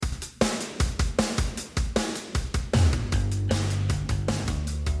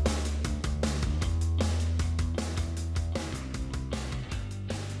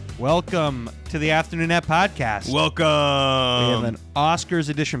Welcome to the Afternoon Net Podcast. Welcome. We have an Oscars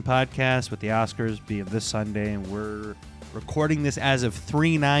edition podcast with the Oscars being this Sunday, and we're recording this as of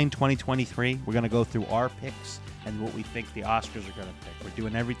 3/9/2023. We're going to go through our picks and what we think the Oscars are going to pick. We're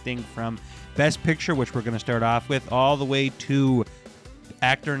doing everything from Best Picture, which we're going to start off with, all the way to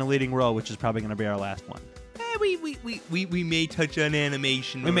Actor in a Leading Role, which is probably going to be our last one. We may touch on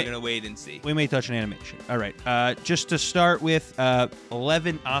animation. We're going to wait and see. We may touch on animation. All right. Just to start with,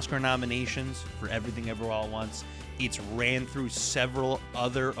 11 Oscar nominations for Everything Everywhere All at Once. It's ran through several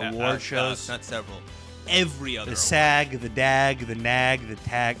other award shows. Not several. Every other. The SAG, the DAG, the NAG, the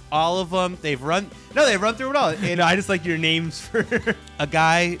TAG, all of them. They've run through it all. And I just like your names for a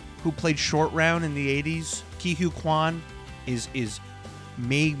guy who played Short Round in the 80s, Ke Huy Quan,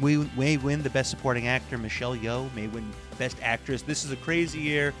 may win the Best Supporting Actor. Michelle Yeoh may win Best Actress. This is a crazy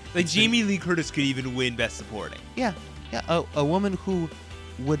year. Like Jamie Lee Curtis could even win Best Supporting. Yeah. A woman who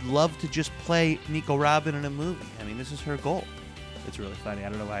would love to just play Nico Robin in a movie. I mean, this is her goal. It's really funny. I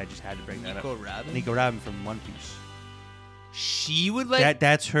don't know why I just had to bring that up. Nico Robin from One Piece. She would like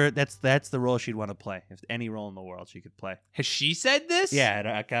that's her. That's the role she'd want to play. If any role in the world she could play. Has she said this? Yeah,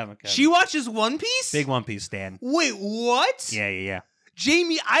 at Comic-Con. She watches One Piece. Big One Piece stan. Wait, what? Yeah.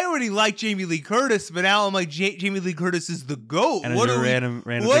 Jamie, I already like Jamie Lee Curtis, but now I'm like, Jamie Lee Curtis is the GOAT. And what are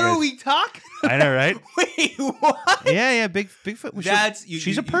we talking about? I know, right? Wait, what? Yeah, Bigfoot.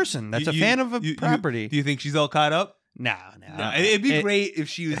 She's a person. That's a fan of a property. Do you think she's all caught up? No. It'd be great if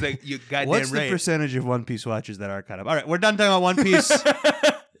she was like, you goddamn What's right. the percentage of One Piece watchers that are caught up? All right, we're done talking about One Piece.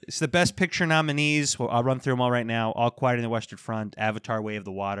 It's the Best Picture nominees. Well, I'll run through them all right now. All Quiet on the Western Front, Avatar: Way of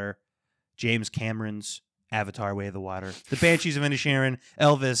the Water, James Cameron's Avatar: Way of the Water, The Banshees of Inisherin,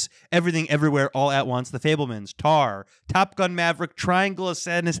 Elvis, Everything Everywhere All at Once, The Fabelmans, Tar, Top Gun: Maverick, Triangle of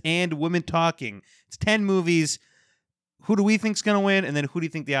Sadness, and Women Talking. It's 10 movies. Who do we think's going to win, and then who do you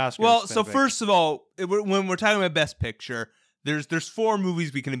think the Oscars? Well, so first of all, when we're talking about Best Picture, there's 4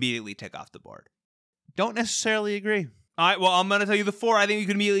 movies we can immediately take off the board. Don't necessarily agree. All right, well, I'm going to tell you the 4 I think you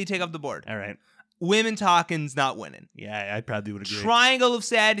can immediately take off the board. All right. Women Talking's not winning. Yeah, I probably would agree. Triangle of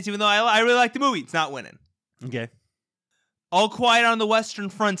Sadness, even though I really like the movie, it's not winning. Okay. All Quiet on the Western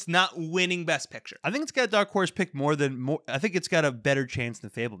Front's not winning Best Picture. I think it's got a dark horse pick I think it's got a better chance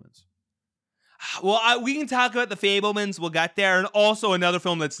than Fabelmans. Well, we can talk about the Fabelmans. We'll get there. And also another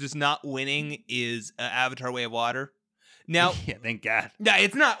film that's just not winning is Avatar: Way of Water. Now, yeah, thank God. Yeah,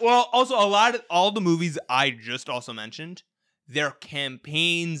 it's not. Well, also all the movies I just also mentioned, their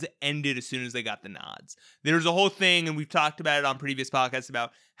campaigns ended as soon as they got the nods. There's a whole thing, and we've talked about it on previous podcasts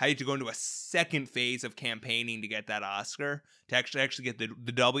about how you have to go into a second phase of campaigning to get that Oscar, to actually get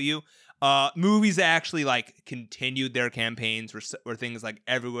the W. Movies that actually like continued their campaigns were things like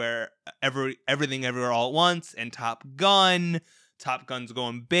Everything Everywhere All at Once and Top Gun. Top Gun's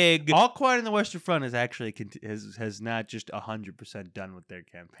going big. All Quiet on the Western Front is actually has not just 100% done with their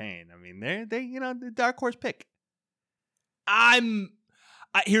campaign. I mean, they the dark horse pick.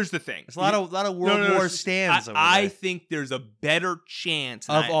 Here's the thing. There's a lot of World War stands. I think there's a better chance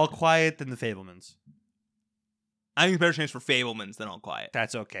of All Quiet than the Fabelmans. I think there's a better chance for Fabelmans than All Quiet.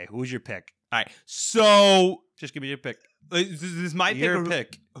 That's okay. Who's your pick? All right. So just give me your pick. Is this my pick? Your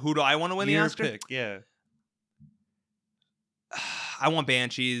pick. Who do I want to win the Oscar? Your pick. Yeah. I want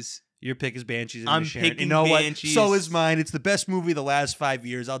Banshees. Your pick is Banshees. I'm picking you know Banshees. What? So is mine. It's the best movie of the last 5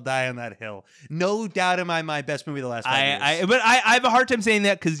 years. I'll die on that hill. No doubt in my mind, best movie of the last 5 years. But I have a hard time saying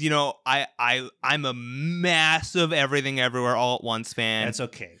that because I'm a massive Everything Everywhere All at Once fan. That's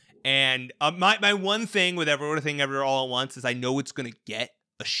okay. And my one thing with Everything Everywhere All at Once is I know it's going to get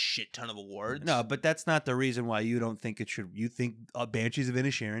a shit ton of awards. No, but that's not the reason why you don't think it should. You think Banshees of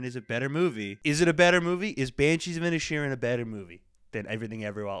Inisherin is a better movie. Is it a better movie? Is Banshees of Inisherin a better movie than Everything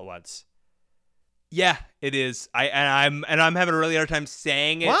Everywhere All at Once? Yeah, it is. I'm having a really hard time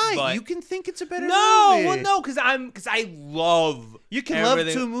saying it. Why? But you can think it's a better movie. Well, no, because I love. You can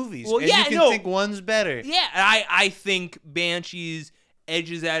everything. love 2 movies. Well, and yeah, you can think one's better. Yeah, I think Banshees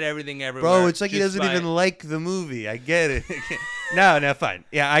edges out Everything Everywhere. Bro, it's like he doesn't even like the movie. I get it. No, fine.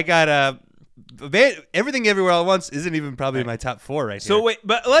 Yeah, I got Everything Everywhere All at Once isn't even probably my top 4 right here. So wait,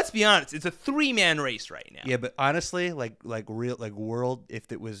 but let's be honest. It's a 3-man race right now. Yeah, but honestly, like world, if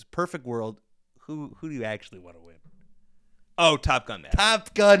it was perfect world. Who do you actually want to win? Oh, Top Gun Maverick.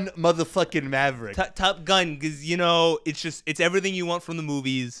 Top Gun motherfucking Maverick. Top Gun, because, it's everything you want from the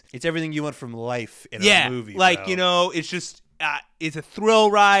movies. It's everything you want from life in a movie. Like, bro. it's just, it's a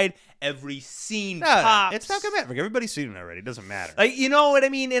thrill ride. every scene No, pops. it's Top Gun Maverick. Everybody's seen it already. It doesn't matter. Like, you know what I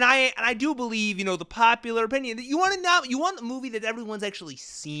mean? And I do believe, the popular opinion that you want a movie that everyone's actually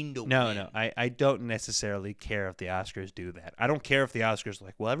seen to win. No. I don't necessarily care if the Oscars do that. I don't care if the Oscars are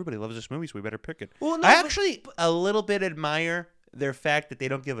like, well, everybody loves this movie, so we better pick it. Well, no, I but- actually a little bit admire their fact that they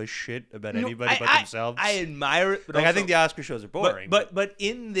don't give a shit about anybody but themselves. I admire it, but I also- think the Oscar shows are boring. But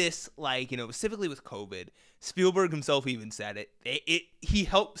in this, specifically with COVID, Spielberg himself even said it. He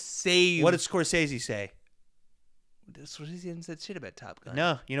helped save. What did Scorsese say? Scorsese hasn't said shit about Top Gun.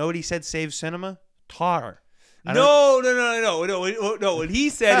 No. You know what he said saved cinema? Tar. No. What he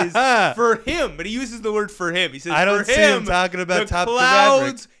said is for him, but he uses the word for him. He says I don't for see him him, talking about the Top Gun Maverick.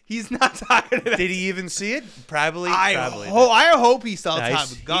 clouds. He's not talking about. Did he even see it? Probably. I probably. hope he saw No, Top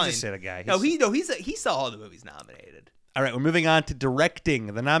he's Gun. just a guy. He saw all the movies nominated. All right, we're moving on to directing.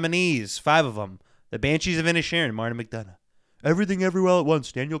 The nominees, 5 of them. The Banshees of Inisherin, Martin McDonagh. Everything Everywhere at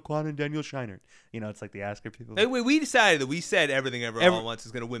Once, Daniel Kwan and Daniel Scheinert. It's like the Oscar people. We decided that we said Everything Everywhere All at Once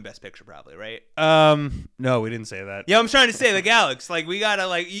is going to win Best Picture, probably, right? No, we didn't say that. Yeah, I'm trying to say, Alex, we gotta,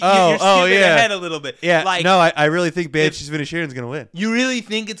 you're Oh, skipping yeah. ahead a little bit. Yeah, no, I really think Banshees of Inisherin's going to win. You really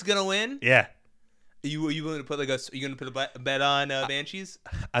think it's gonna win? Yeah. Are you willing to put a bet on Banshees?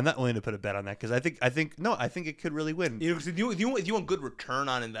 I'm not willing to put a bet on that because I think it could really win. If you want good return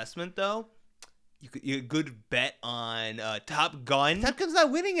on investment, though, you a good bet on Top Gun. Top Gun's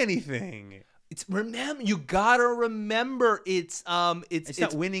not winning anything. You gotta remember it's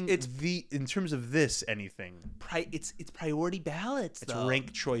not winning. In terms of this anything. It's priority ballots. It's though.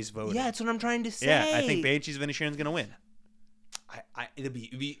 ranked choice voting. Yeah, that's what I'm trying to say. Yeah, I think Banshees of Inisherin's gonna win. It'd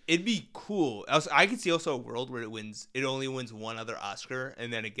be cool. I could see also a world where it only wins one other Oscar,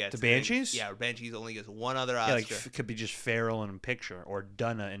 and then it gets The Banshees. Banshees only gets one other Yeah, Oscar. it could be just Farrell in picture or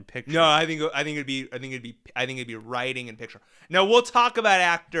Dunna in picture. No, I think it'd be writing and picture. Now we'll talk about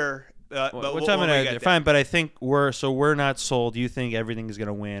actor. But we're we'll talking get about there. fine, but I think we're not sold. You think everything is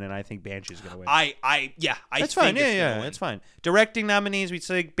gonna win, and I think Banshee's gonna win. I That's think fine. it's gonna Yeah, win. that's fine. Directing nominees, we'd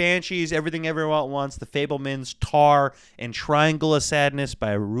say Banshees, Everything Everywhere All at Once, The Fabelmans, Tar, and Triangle of Sadness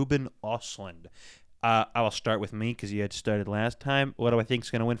by Ruben Östlund. I will start with me because you had started last time. What do I think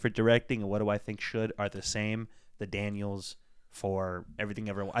is going to win for directing, and what do I think are the same? The Daniels for Everything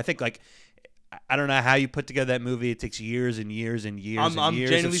Everywhere. I think I don't know how you put together that movie. It takes years and years and years I'm and years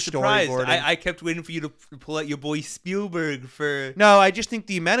genuinely of surprised. storyboarding. I kept waiting for you to pull out your boy Spielberg for. No, I just think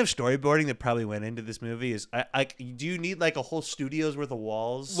the amount of storyboarding that probably went into this movie is. Do you need a whole studio's worth of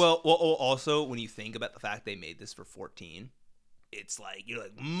walls? Well, also when you think about the fact they made this for 14, it's you're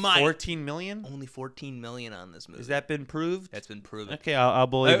my 14 million. only 14 million on this movie. Has that been proved? That's been proven. Okay, I'll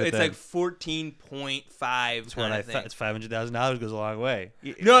believe it. It's then. 14.5. That's what I thought. It's $500,000 goes a long way.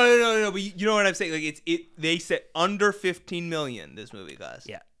 No. But you know what I'm saying? They said under 15 million. This movie cost.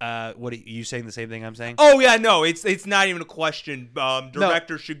 Yeah. What are you saying? The same thing I'm saying? Oh yeah, no. It's not even a question.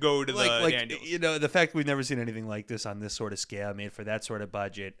 Director should go to the Daniels. The fact we've never seen anything like this on this sort of scale, made for that sort of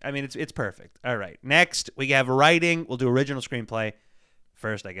budget. I mean, it's perfect. All right. Next, we have writing. We'll do original screenplay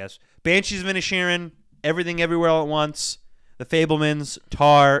first, I guess. Banshees of Inisherin, Everything Everywhere All at Once, The Fabelmans,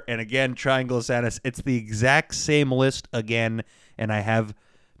 Tar, and again, Triangle of Sadness. It's the exact same list again, and I have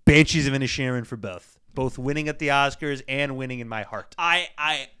Banshees of Inisherin for both winning at the Oscars and winning in my heart. I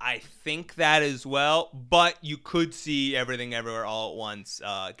think that as well, but you could see Everything Everywhere All at Once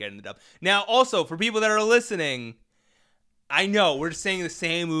getting the dub. Now, also for people that are listening, I know we're saying the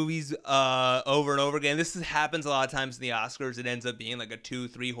same movies over and over again. This happens a lot of times in the Oscars. It ends up being like a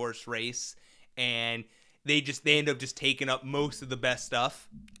 2-3 horse race, and they end up just taking up most of the best stuff.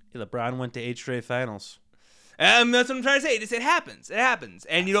 Yeah, LeBron went to 8 straight finals. That's what I'm trying to say. It happens. It happens,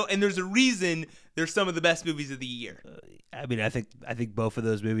 and and there's a reason they're some of the best movies of the year. I mean, I think both of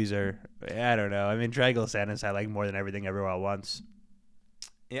those movies are. I don't know. I mean, Triangle of Sadness I like more than Everything Everywhere All at Once.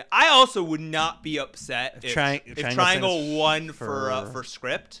 Yeah, I also would not be upset if Triangle won for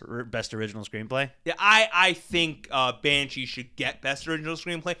script. Best original screenplay. Yeah, I think Banshee should get best original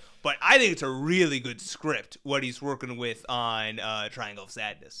screenplay, but I think it's a really good script what he's working with on Triangle of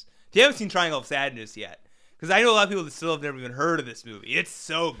Sadness. If you haven't seen Triangle of Sadness yet, because I know a lot of people that still have never even heard of this movie. It's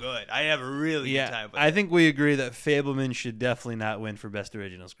so good. I have a really good time with it. I think we agree that Fabelman should definitely not win for best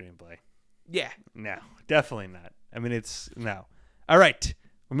original screenplay. Yeah. No, definitely not. I mean, no. All right.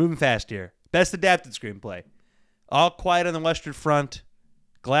 We're moving fast here. Best adapted screenplay. All Quiet on the Western Front,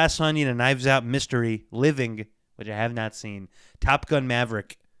 Glass Onion, and Knives Out Mystery, Living, which I have not seen, Top Gun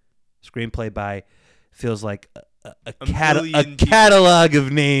Maverick, screenplay by, feels like a catalog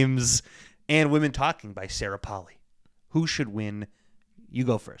of names, and Women Talking by Sarah Polley. Who should win? You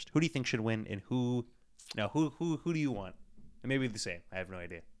go first. Who do you think should win, and who do you want? And maybe the same. I have no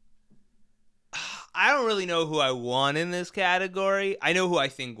idea. I don't really know who I want in this category. I know who I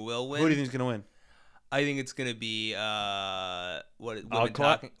think will win. Who do you think is gonna win? I think it's gonna be women All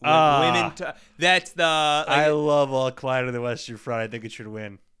talking. Quiet- That's the. I love All Quiet on the Western Front. I think it should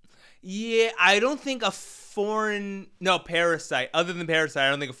win. Yeah, I don't think a foreign. No, Parasite. Other than Parasite, I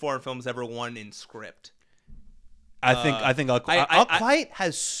don't think a foreign film has ever won in script. I think All Quiet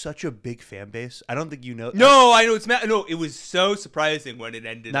has such a big fan base. I don't think you know. No, I know it's no. It was so surprising when it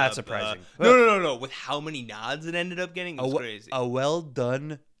ended. Not up, surprising. No. With how many nods it ended up getting, it was crazy. A well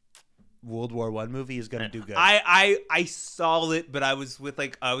done World War I movie is gonna do good. I saw it, but I was with a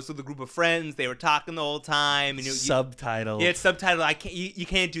group of friends. They were talking the whole time, and subtitled. Yeah, it's subtitled. I can't. You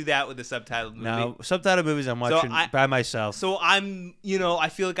can't do that with a subtitled movie. No, subtitled movies I'm watching by myself. So I'm, I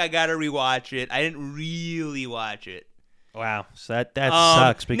feel like I gotta rewatch it. I didn't really watch it. Wow, so that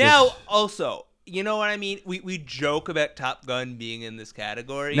sucks. Because now also, you know what I mean? We joke about Top Gun being in this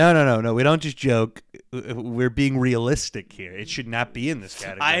category. No. We don't just joke. We're being realistic here. It should not be in this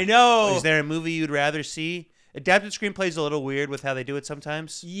category. I know. Is there a movie you'd rather see? Adapted screenplay is a little weird with how they do it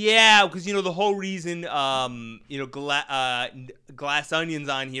sometimes. Yeah, because the whole reason Glass Onion's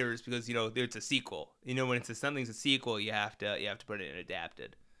on here is because it's a sequel. When something's a sequel, you have to put it in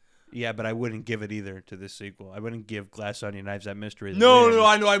adapted. Yeah, but I wouldn't give it either to this sequel. I wouldn't give Glass Onion, Knives Out Mystery. No,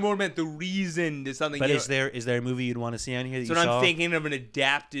 I know. I more meant the reason to something. But is there a movie you'd want to see on here? So I'm thinking of an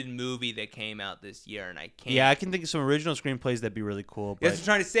adapted movie that came out this year, and I can't. Yeah, I can think of some original screenplays that'd be really cool. But that's what I'm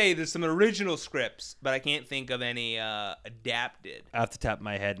trying to say. There's some original scripts, but I can't think of any adapted. Off the top of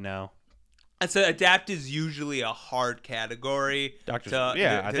my head, no. And so adapted is usually a hard category. I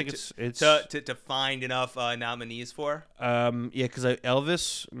think it's to find enough nominees for. Because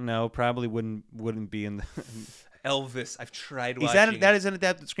Elvis, no, probably wouldn't be in the. Elvis, I've tried watching. That is an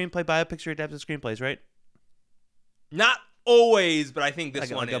adapted screenplay. Biopics are adapted scrreplays, right? Not always, but I think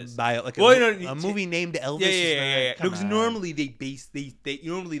this one is. A movie named Elvis. Yeah. Because normally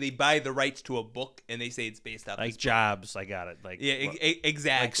they buy the rights to a book and they say it's based off like Jobs. I got it.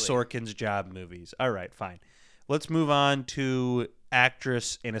 Exactly. Like Sorkin's Job movies. All right, fine. Let's move on to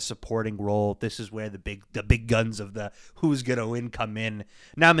actress in a supporting role. This is where the big guns of the who's gonna win come in.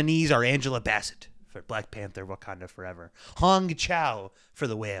 Nominees are Angela Bassett for Black Panther: Wakanda Forever, Hong Chow for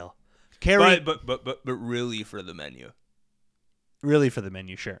The Whale, Carrie, but really for the menu. Really for the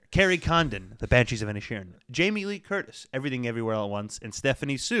menu, sure. Carrie Condon, The Banshees of Inisherin. Jamie Lee Curtis, Everything Everywhere All at Once. And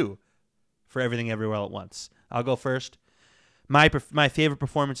Stephanie Sue for Everything Everywhere All at Once. I'll go first. My favorite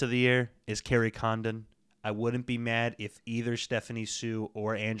performance of the year is Carrie Condon. I wouldn't be mad if either Stephanie Sue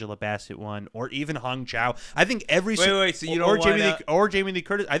or Angela Bassett won, or even Hong Chow. I think every so you don't Jamie Lee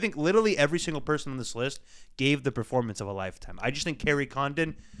Curtis. I think literally every single person on this list gave the performance of a lifetime. I just think Carrie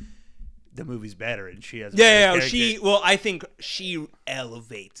Condon, the movie's better, and she has I think she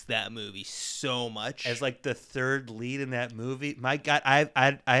elevates that movie so much as like the third lead in that movie. My God, I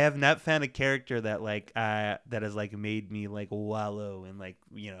have not found a character that that has like made me like wallow and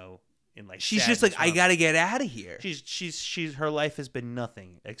in like she's just like, I gotta get out of here. She's her life has been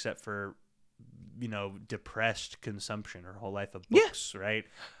nothing except for depressed consumption her whole life of books, right?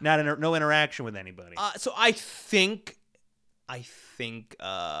 No interaction with anybody. So I think I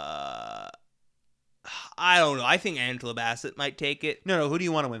don't know. I think Angela Bassett might take it. No. Who do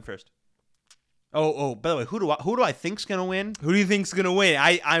you want to win first? Oh. By the way, who do I think's gonna win? Who do you think's gonna win?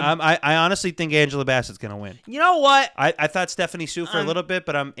 I honestly think Angela Bassett's gonna win. You know what? I thought Stephanie Sue for a little bit,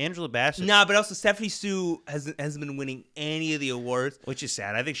 but I'm Angela Bassett. Nah, but also Stephanie Sue hasn't been winning any of the awards, which is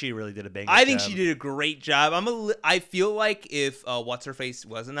sad. I think she really did a bang. I think she did a great job. I feel like if what's her face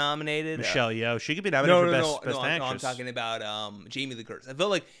wasn't nominated, Michelle Yeoh, she could be nominated for best actress. No, I'm talking about Jamie Lee Curtis. I felt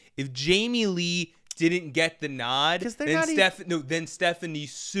like if Jamie Lee didn't get the nod, then Stephanie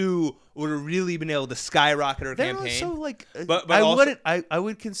Sue would have really been able to skyrocket her campaign. So like, but I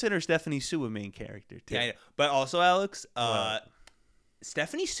would consider Stephanie Sue a main character too. Yeah, but also Alex,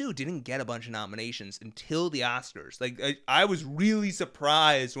 Stephanie Sue didn't get a bunch of nominations until the Oscars. Like I was really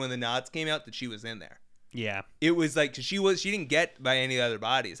surprised when the nods came out that she was in there. Yeah, it was like she didn't get by any other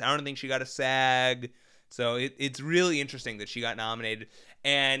bodies. I don't think she got a SAG. So it's really interesting that she got nominated.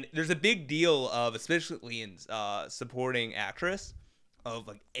 And there's a big deal of, especially in supporting actress, of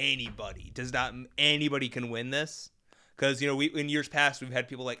like anybody can win this. Because, in years past, we've had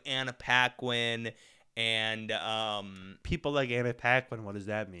people like Anna Paquin and... people like Anna Paquin, what does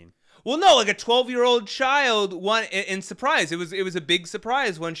that mean? Well, no, like a 12-year-old child won in surprise. It was a big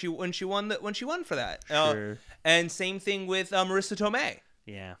surprise when she won for that. Sure. And same thing with Marissa Tomei.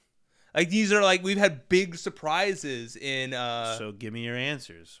 Yeah. Like these are like we've had big surprises in. So give me your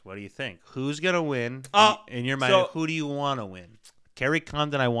answers. What do you think? Who's gonna win in your mind? Who do you want to win? Carrie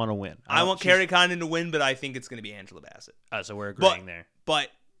Condon, I want to win. I want Carrie Condon to win, but I think it's going to be Angela Bassett. So we're agreeing there. But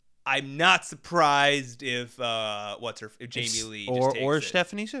I'm not surprised if if Jamie Lee just takes or it.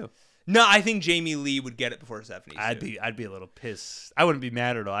 Stephanie Sue. No, I think Jamie Lee would get it before Stephanie Sue. I'd be a little pissed. I wouldn't be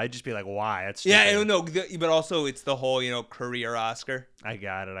mad at all. I'd just be like, why? That's yeah, stupid. I don't know, but also it's the whole career Oscar. I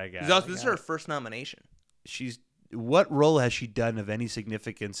got it. This is her first nomination. What role has she done of any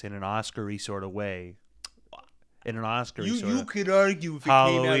significance in an Oscar-y sort of way? In an Oscar-y sort of You could argue if it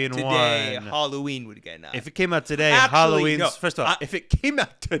Halloween came out today, won. Halloween would get nominated. If it came out today, Actually, Halloween's no. first of all. If it came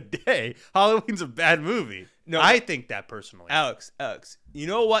out today, Halloween's a bad movie. No, I think that personally. Alex, you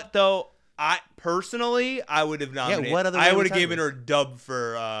know what though? I would have nominated. what other I way would have we given talking her a dub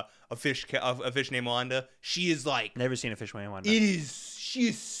for a fish named Wanda. She is like Never seen a fish named Wanda. She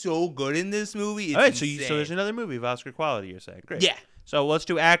is so good in this movie. It's all right, so insane. there's another movie of Oscar quality. You're saying, great. Yeah. So let's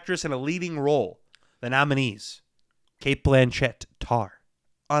do actress in a leading role. The nominees: Cate Blanchett, Tar;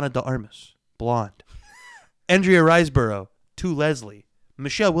 Ana de Armas, Blonde; Andrea Riseborough, To Leslie;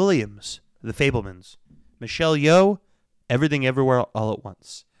 Michelle Williams, The Fabelmans; Michelle Yeoh, Everything Everywhere All at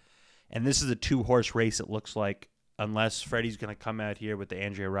Once. And this is a 2-horse race, it looks like, unless Freddie's going to come out here with the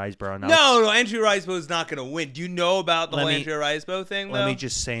Andrea Riseborough. No, Andrea Riseborough is not going to win. Do you know about the whole Andrea Riseborough thing, though? Let me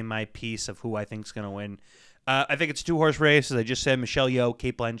just say my piece of who I think is going to win. I think it's a 2-horse race, as I just said. Michelle Yeoh,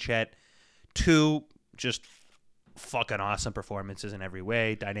 Cate Blanchett. 2 just fucking awesome performances in every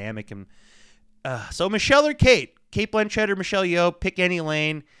way, dynamic. And so Michelle or Cate? Cate Blanchett or Michelle Yeoh? Pick any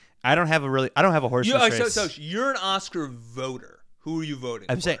lane. I don't have a horse in this race. So you're an Oscar voter. Who are you voting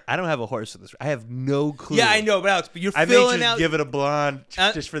for? I'm saying I don't have a horse in this. I have no clue. Yeah, I know, but Alex, but you're I filling may just out. give it a blonde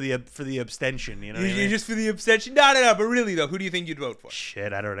just for the abstention. You know what I mean? Just for the abstention. No. But really though, who do you think you'd vote for?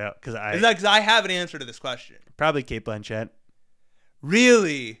 Shit, I don't know because I have an answer to this question. Probably Cate Blanchett.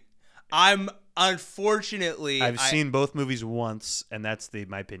 Really, unfortunately I've seen both movies once, and that's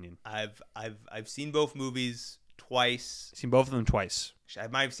my opinion. I've seen both movies twice. Seen both of them twice. I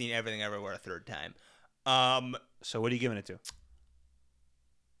might have seen Everything Everywhere a third time. So what are you giving it to?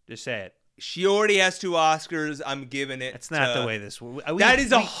 Just say it. She already has 2 Oscars. I'm giving it. It's not the way this. That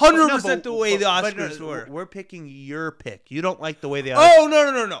is 100% the way the Oscars work. We're picking your pick. You don't like the way the. Oh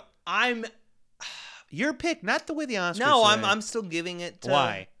no! I'm your pick, not the way the Oscars. No, say. I'm still giving it.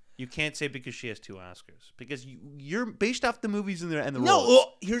 Why? You can't say because she has 2 Oscars. Because you're based off the movies and the roles. No,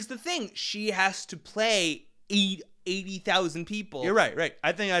 well, here's the thing. She has to play 80,000 people. You're right.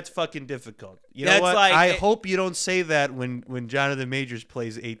 I think that's fucking difficult. You know what? I hope you don't say that when Jonathan Majors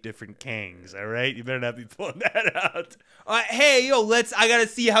plays 8 different Kangs. All right, you better not be pulling that out. Hey, I gotta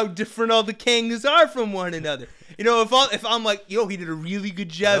see how different all the Kangs are from one another. If I'm like, he did a really good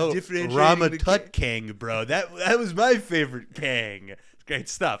job differentiating Rama Tut Kang, bro. That was my favorite Kang. It's great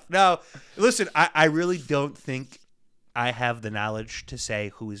stuff. Now, listen, I really don't think I have the knowledge to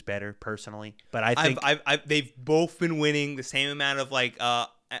say who is better personally, but I think they've both been winning the same amount of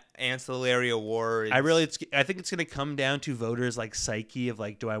ancillary awards. I think it's going to come down to voters' psyche of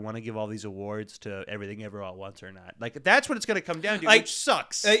do I want to give all these awards to Everything Everywhere All at Once or not? That's what it's going to come down to, which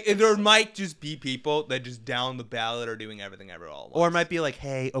sucks. There might just be people that just down the ballot are doing Everything Everywhere All at Once. Or it might be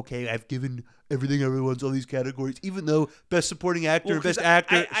hey, okay, I've given Everything Everyone's all these categories, even though Best Supporting Actor and Best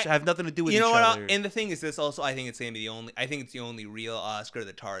Actor have nothing to do with each other. And the thing is this also, I think it's going to be the only real Oscar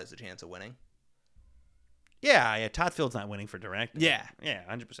that Tar has a chance of winning. Yeah, Todd Field's not winning for directing. Yeah,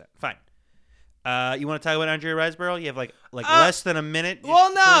 100%. Fine. You want to talk about Andrea Riseborough? You have less than a minute.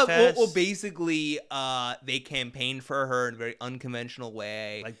 Well, no. Well, basically, they campaigned for her in a very unconventional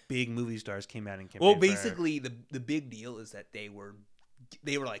way. Big movie stars came out and campaigned. Well, basically, the big deal is that they were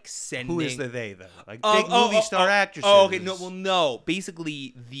sending. Who is the they though? Big movie star actresses. Oh, okay. No.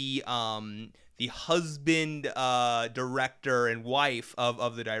 Basically, the husband, director, and wife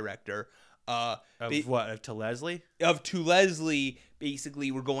of the director. To Leslie? To Leslie,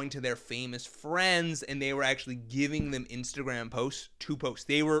 basically were going to their famous friends and they were actually giving them Instagram posts to post.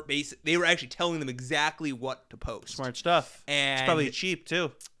 They were actually telling them exactly what to post. Smart stuff. And it's probably cheap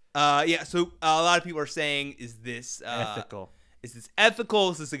too. So a lot of people are saying, is this ethical? Is this ethical?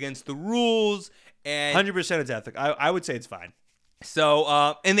 Is this against the rules? And 100% it's ethical. I would say it's fine.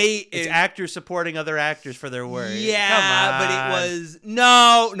 So, it's actors supporting other actors for their work. Yeah, but it was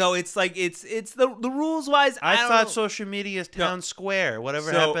no. It's it's the rules wise. I thought social media is town square.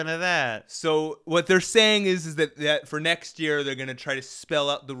 Whatever happened to that? So what they're saying is that for next year they're gonna try to spell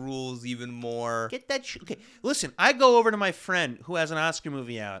out the rules even more. Get that shit. Okay, listen. I go over to my friend who has an Oscar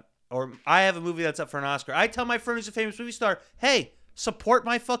movie out, or I have a movie that's up for an Oscar. I tell my friend who's a famous movie star, hey, support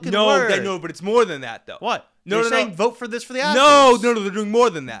my fucking work. No, but it's more than that though. What? They're saying vote for this for the Oscars. No, they're doing more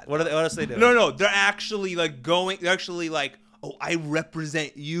than that. What else they do? No, they're actually going. They're actually oh, I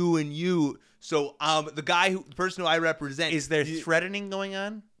represent you and you. So the person who I represent Is there threatening going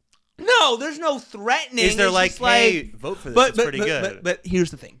on? No, there's no threatening. Is there It's like, just hey, vote for this? It's pretty good. But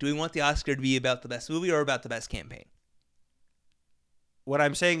here's the thing: do we want the Oscar to be about the best movie or about the best campaign? What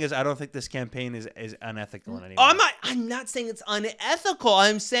I'm saying is, I don't think this campaign is unethical in any way. I'm not saying it's unethical.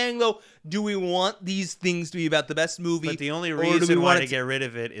 I'm saying though, do we want these things to be about the best movie? But the only or do we reason why want to it get rid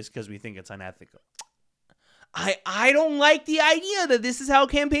of it is because we think it's unethical. I don't like the idea that this is how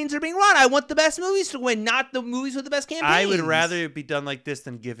campaigns are being run. I want the best movies to win, not the movies with the best campaigns. I would rather it be done like this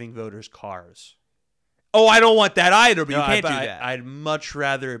than giving voters cars. Oh, I don't want that either, but you can't do that. I'd much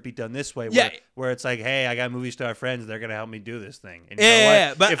rather it be done this way, where it's like, hey, I got movie star friends, they're gonna help me do this thing. And you know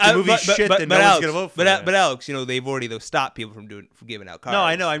what? But if the movie's shit, then no one's gonna vote for it. But Alex, they've already stopped people from giving out cars. No,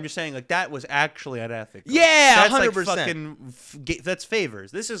 I know. I'm just saying, like, that was actually unethical. Yeah, that's 100%. Like fucking, that's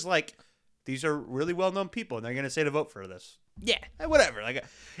favors. This is like, these are really well-known people, and they're gonna say to vote for this. Yeah, whatever. Like,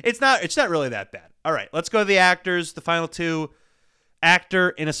 it's not really that bad. All right, let's go to the actors. The final two: actor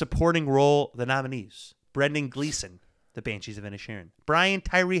in a supporting role. The nominees: Brendan Gleeson, The Banshees of Inisherin; Brian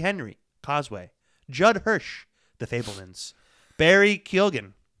Tyree Henry, Causeway; Judd Hirsch, The Fabelmans; Barry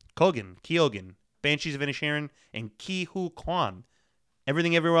Keoghan, Banshees of Inisherin; and Ke Huy Quan,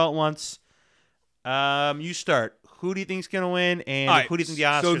 Everything Everywhere All at Once. You start. Who do you think's gonna win, and who do you think the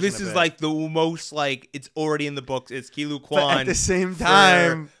Oscars? So this is like the most it's already in the books. It's Ke Huy Quan. But at the same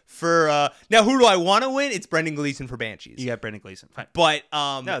time, now who do I want to win? It's Brendan Gleeson for Banshees. You got Brendan Gleeson. Fine. But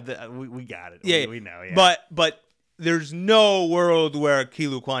we got it. Yeah, we know. Yeah. But there's no world where Ke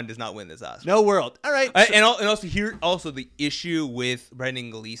Huy Quan does not win this Oscar. No world. All right. And also the issue with Brendan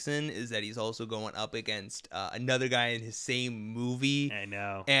Gleeson is that he's also going up against another guy in his same movie. I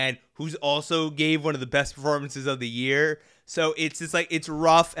know. And who's also gave one of the best performances of the year. So it's just like, it's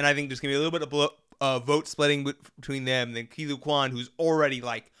rough, and I think there's gonna be a little bit of vote splitting between them. And then Ke Huy Quan, who's already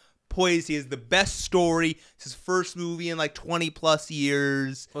like poised. He has the best story. It's his first movie in like 20 plus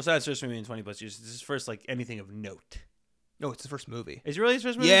years. Well, it's not his first movie in 20 plus years. This is his first like anything of note. No, it's his first movie. Is it really his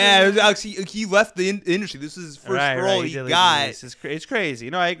first movie? Yeah, he left the industry. This is his first role he got. It's crazy.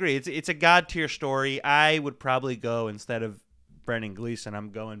 No, I agree. It's a god tier story. I would probably go, instead of Brendan Gleeson, I'm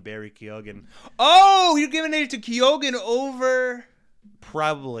going Barry Keoghan. Oh, you're giving it to Keoghan over.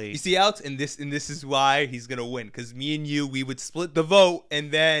 Probably. You see, Alex, and this is why he's gonna win, because me and you, we would split the vote,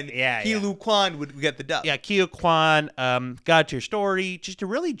 and then Ke Huy Quan would get the dub. Yeah, Ke Huy Quan, god tier story, just a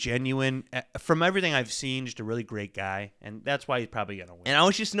really genuine, from everything I've seen, just a really great guy, and that's why he's probably gonna win. And I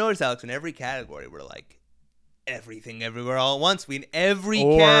want you to notice, Alex, in every category, we're like Everything Everywhere All at Once. We in every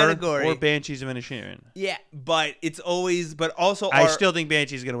category. Or Banshees of Inisherin. Yeah, but it's always, but also I still think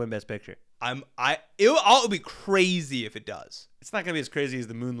Banshees is gonna win Best Picture. It'll be crazy if it does. It's not gonna be as crazy as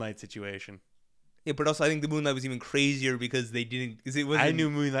the Moonlight situation. Yeah, but also I think the Moonlight was even crazier because they didn't. Because it wasn't. I knew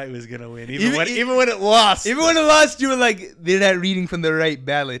Moonlight was gonna win, even when it lost. Even when it lost, you were like, they're not reading from the right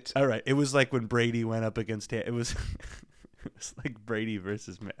ballot. All right, it was like when Brady went up against it. It was like Brady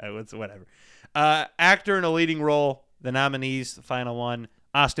versus whatever. Actor in a leading role. The nominees, the final one: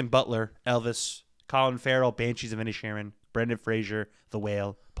 Austin Butler, Elvis; Colin Farrell, Banshees of Inisherin; Brendan Fraser, The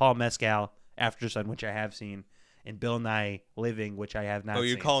Whale; Paul Mescal, Aftersun, which I have seen; and Bill Nye, Living, which I have not seen. Oh,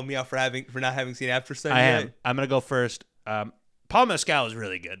 you're calling me out for not having seen Aftersun yet? I am. I'm going to go first. Paul Mescal is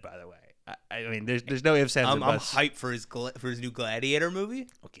really good, by the way. I mean, there's no ifs, ands, or buts. I'm hyped for his new Gladiator movie.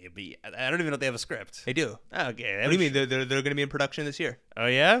 Okay, but I don't even know if they have a script. They do. Okay. What do you mean? They're going to be in production this year. Oh,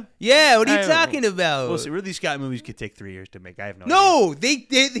 yeah? Yeah, what are you talking about? Well, see, Ridley Scott movies could take 3 years to make. I have no idea.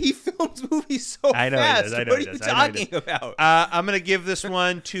 No, he films movies so I know fast. He does. What are you talking about? I'm going to give this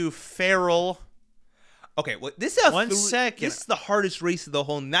one to Farrell. Okay, well, this is One second. This is the hardest race of the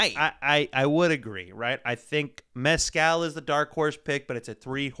whole night. I would agree, right? I think Mescal is the dark horse pick, but it's a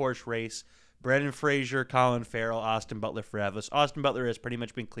 3-horse race. Brendan Fraser, Colin Farrell, Austin Butler for Elvis. Austin Butler has pretty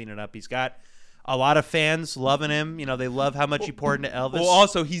much been cleaning up. He's got a lot of fans loving him. You know, they love how much he poured into Elvis. Well,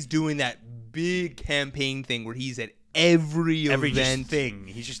 also, he's doing that big campaign thing where he's at every event. Thing.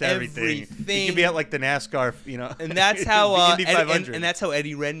 He's just everything. Everything. He could be at like the NASCAR, you know. And that's how Indy 500. and that's how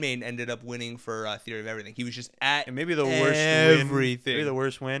Eddie Redmayne ended up winning for Theory of Everything. He was just at and maybe the worst everything. win. Maybe the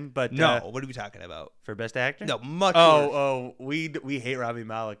worst win, but no. What are we talking about? For Best Actor? No, much worse. We hate Rami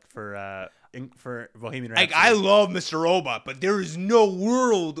Malek for for Bohemian Like, Rhapsody. I love Mr. Robot, but there is no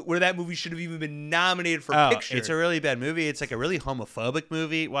world where that movie should have even been nominated for picture. It's a really bad movie. It's like a really homophobic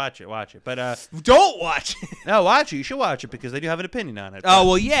movie. Watch it. But Don't watch it. no, watch it. You should watch it because they do have an opinion on it. Oh,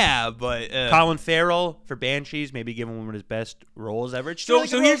 well, yeah, but... Colin Farrell for Banshees, maybe give him one of his best roles ever. It's So really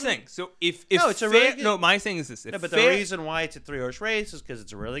good here's the role. thing. So if No, it's a really good- no, my thing is this. If No, but fair- the reason why it's a 3-horse race is because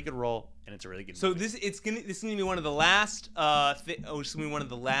it's a really good role and it's a really good So movie. this is gonna be one of the last it's gonna be one of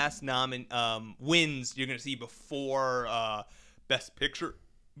the last wins you're gonna see before Best Picture.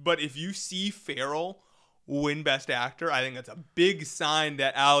 But if you see Farrell win Best Actor, I think that's a big sign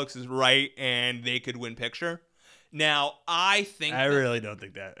that Alex is right and they could win Picture. Now I think I really don't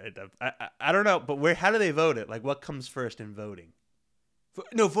think that. I don't know, but how do they vote it? Like, what comes first in voting?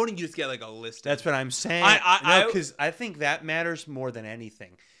 no voting you just get like a list. That's what I'm saying. Because I think that matters more than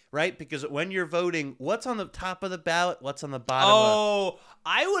anything, right? Because when you're voting, what's on the top of the ballot? What's on the bottom? Oh,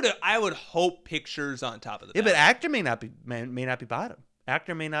 I would hope Picture's on top of the Yeah, ballot. but actor may not be bottom.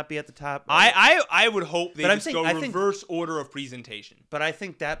 Actor may not be at the top. I would hope they But I'm just saying- go I think- reverse order of presentation. But I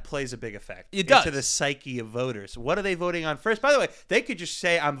think that plays a big effect. It does. Into the psyche of voters. What are they voting on first? By the way, they could just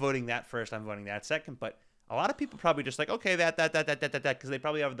say, I'm voting that first, I'm voting that second. But a lot of people probably just like, okay, that, because they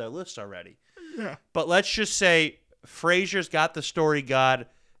probably have their lists already. Yeah. But let's just say Frasier's got the story God.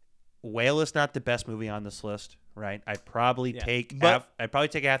 Whale is not the best movie on this list, right? I'd probably take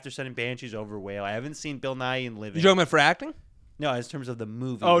After Sun and Banshees over Whale. I haven't seen Bill Nye in Living. You talking about for acting? No, in terms of the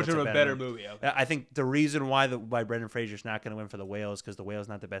movie. Oh, what's in terms of a better movie. Okay. I think the reason why Brendan Fraser's not going to win for The Whale is because The Whale is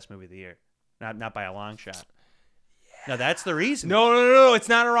not the best movie of the year, not by a long shot. No, that's the reason. No, it's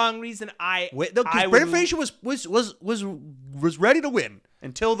not a wrong reason. Because Brendan Fraser was ready to win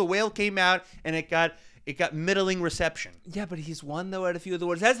until The Whale came out and it got middling reception. Yeah, but he's won though at a few of the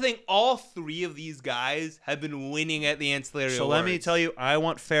awards. That's the thing. All three of these guys have been winning at the ancillary So awards. let me tell you, I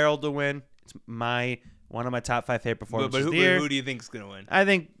want Farrell to win. It's one of my top 5 favorite performances of the year. Who do you think is gonna win? I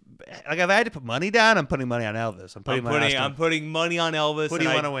think, like, if I had to put money down, I'm putting money on Elvis. I'm putting money on Elvis. Who do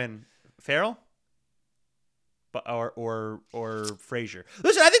you want to win? Farrell? Or Fraser?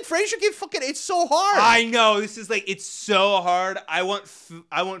 Listen, I think Fraser can fucking. It's so hard. I know this is like it's so hard. I want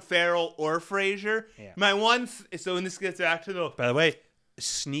Farrell or Fraser. Yeah. My one. So when this gets back to the. By the way,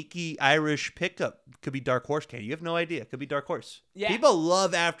 sneaky Irish pickup could be Dark Horse. Can you have no idea? Could be Dark Horse. Yeah. People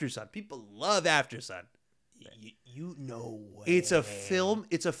love After Sun. You know what? It's a film.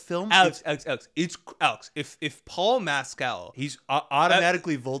 Alex. It's Alex. If Paul Mescal, He's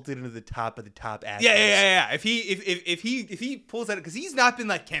automatically vaulted into the top of the top actors. yeah. If he pulls that, because he's not been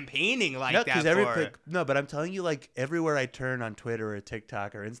like campaigning like that. No, but I'm telling you, like, everywhere I turn on Twitter or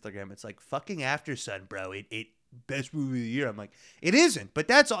TikTok or Instagram, it's like fucking After Sun, bro. It best movie of the year. I'm like, it isn't, but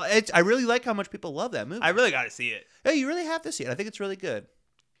that's all. I really like how much people love that movie. I really got to see it. Hey, you really have to see it. I think it's really good.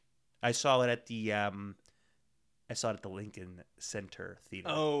 I saw it at the Lincoln Center Theater.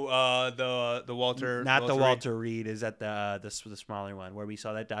 Oh, the Walter. Not the Walter Reed. Is at the smaller one where we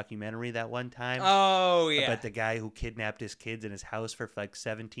saw that documentary that one time. Oh yeah. About the guy who kidnapped his kids in his house for like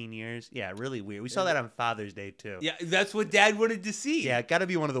 17 years. Yeah, really weird. We saw that on Father's Day too. Yeah, that's what Dad wanted to see. Yeah, it got to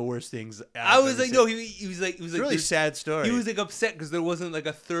be one of the worst things. I was like, no, he was like, it's a really sad story. He was like upset because there wasn't like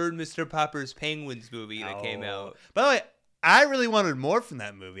a third Mr. Popper's Penguins movie that came out. By the way, I really wanted more from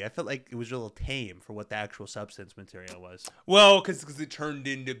that movie. I felt like it was a little tame for what the actual substance material was. Well, because it turned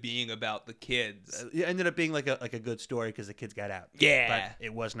into being about the kids. It ended up being like a good story because the kids got out. Yeah. But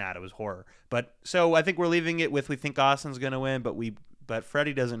it was not. It was horror. But so I think we're leaving it with we think Austin's going to win, but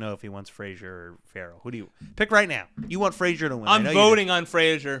Freddie doesn't know if he wants Fraser or Farrell. Who do you pick right now? You want Fraser to win. I'm voting on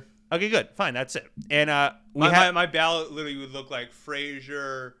Fraser. Okay, good. Fine. That's it. And my ballot literally would look like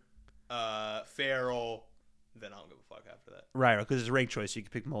Fraser, Farrell, then I don't give a fuck after that. Right, because it's a ranked choice, so you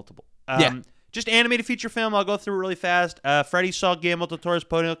can pick multiple. Yeah. Just animated feature film. I'll go through it really fast. Freddie saw Guillermo del Toro's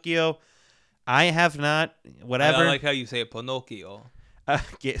Pinocchio. I have not. Whatever. I like how you say it, Pinocchio.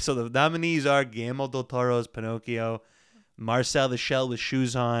 So the nominees are Guillermo del Toro's Pinocchio, Marcel the Shell with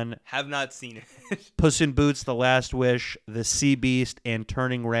Shoes On, Have not seen it. Puss in Boots: The Last Wish, The Sea Beast, and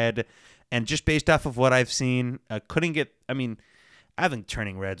Turning Red. And just based off of what I've seen, I think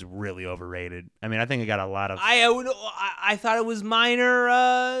Turning Red's really overrated. I mean, I think it got a lot of. I thought it was minor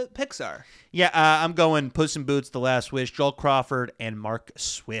Pixar. Yeah, I'm going Puss in Boots: The Last Wish, Joel Crawford, and Mark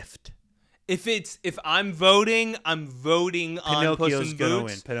Swift. If I'm voting on Puss in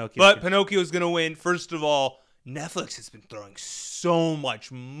Boots. Pinocchio's gonna win. First of all, Netflix has been throwing so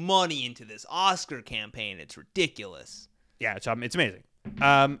much money into this Oscar campaign. It's ridiculous. Yeah, it's amazing.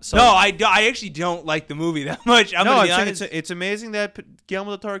 I actually don't like the movie that much. I'm saying it's amazing that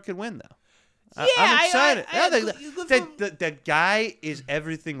Guillermo del Toro could win though. I'm excited. good for- The guy is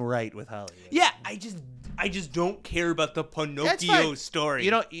everything right with Hollywood. Yeah, I just don't care about the Pinocchio fine. story.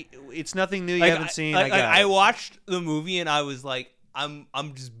 You know, it's nothing new you Like, haven't seen. I watched the movie and I was like, I'm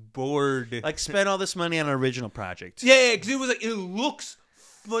just bored. Like, spend all this money on an original project. Yeah, because it was like it looks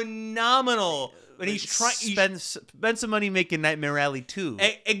phenomenal. And he's trying. Spend some money making Nightmare Alley 2.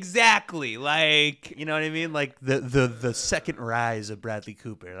 Exactly, like You know what I mean? Like the second rise of Bradley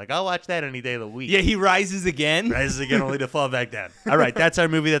Cooper. Like, I'll watch that any day of the week. yeah, he rises again. Rises again only to fall back down. All right, that's our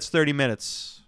movie. That's 30 minutes.